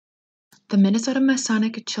The Minnesota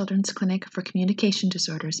Masonic Children's Clinic for Communication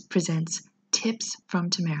Disorders presents Tips from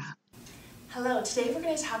Tamara. Hello, today we're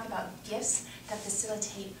going to talk about gifts that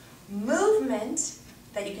facilitate movement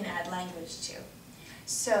that you can add language to.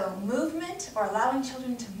 So movement, or allowing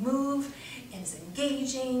children to move, is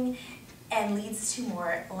engaging and leads to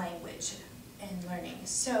more language and learning.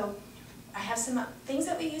 So I have some things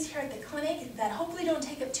that we use here at the clinic that hopefully don't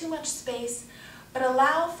take up too much space, but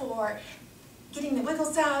allow for getting the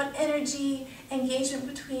wiggles out, energy, engagement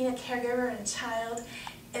between a caregiver and a child,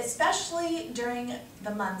 especially during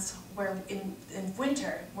the months where in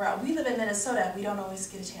winter, where we live in Minnesota, we don't always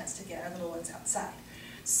get a chance to get our little ones outside.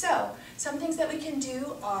 So some things that we can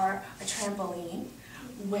do are a trampoline,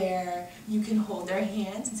 where you can hold their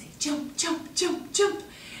hands and say jump, jump, jump, jump,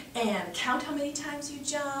 and count how many times you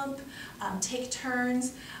jump, take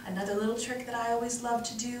turns. Another little trick that I always love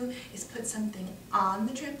to do is put something on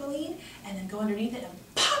the trampoline and then go underneath it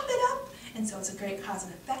and pop it up, and so it's a great cause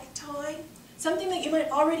and effect toy. Something that you might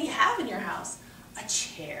already have in your house, a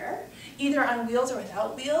chair, either on wheels or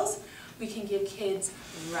without wheels. We can give kids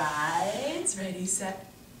rides, ready,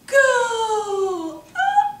 set, go, oh,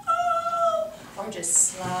 or just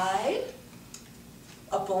slide.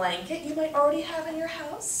 A blanket you might already have in your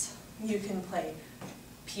house. You can play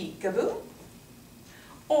peekaboo.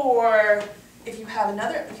 Or if you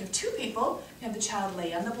have two people, you have the child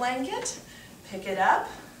lay on the blanket, pick him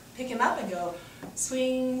up and go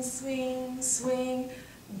swing, swing, swing,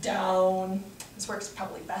 down. This works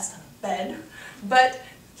probably best on a bed, but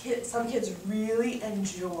some kids really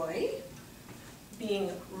enjoy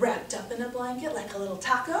being wrapped up in a blanket like a little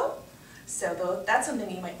taco. So that's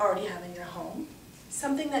something you might already have in your home.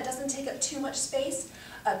 Something that doesn't take up too much space,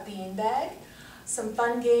 a beanbag. Some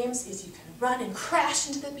fun games is you can run and crash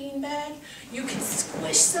into the beanbag. You can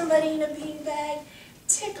squish somebody in a beanbag,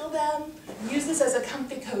 tickle them, use this as a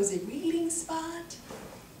comfy, cozy reading spot.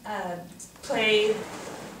 Play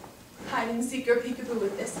hide and seek or peekaboo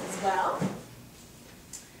with this as well.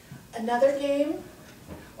 Another game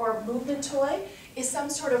or movement toy is some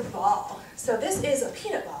sort of ball. So this is a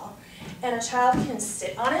peanut ball, and a child can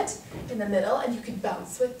sit on it in the middle and you can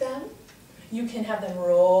bounce with them. You can have them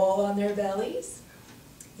roll on their bellies.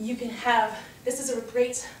 You can have, this is a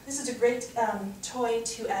great toy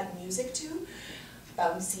to add music to.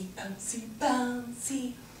 Bouncy, bouncy,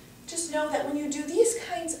 bouncy. Just know that when you do these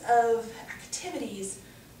kinds of activities,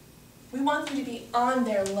 we want them to be on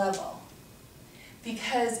their level.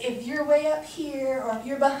 Because if you're way up here, or if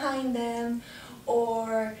you're behind them,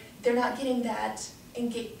 or they're not getting that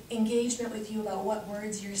engagement with you about what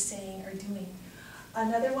words you're saying or doing.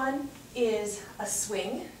 Another one is a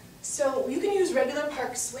swing. So you can use regular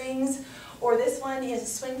park swings, or this one is a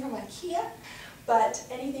swing from IKEA, but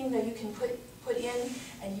anything that you can put in,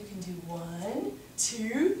 and you can do 1,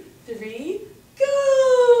 2, 3,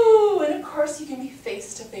 go! And of course you can be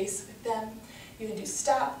face to face with them. You can do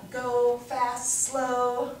stop, go, fast,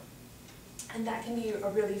 slow, and that can be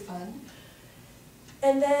really fun.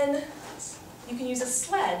 And then you can use a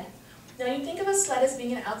sled. Now you think of a sled as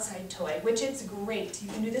being an outside toy, which it's great. You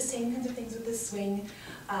can do the same kinds of things with the swing,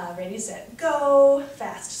 ready, set, go,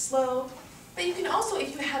 fast, slow. But you can also,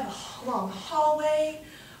 if you have a long hallway,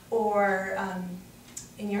 or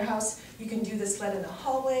in your house, you can do the sled in the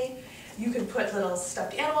hallway. You can put little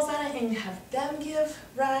stuffed animals on it and have them give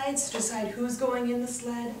rides to decide who's going in the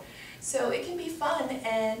sled. So it can be fun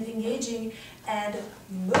and engaging and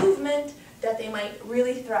movement that they might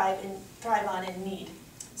really thrive on and need.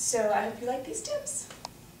 So I hope you like these tips.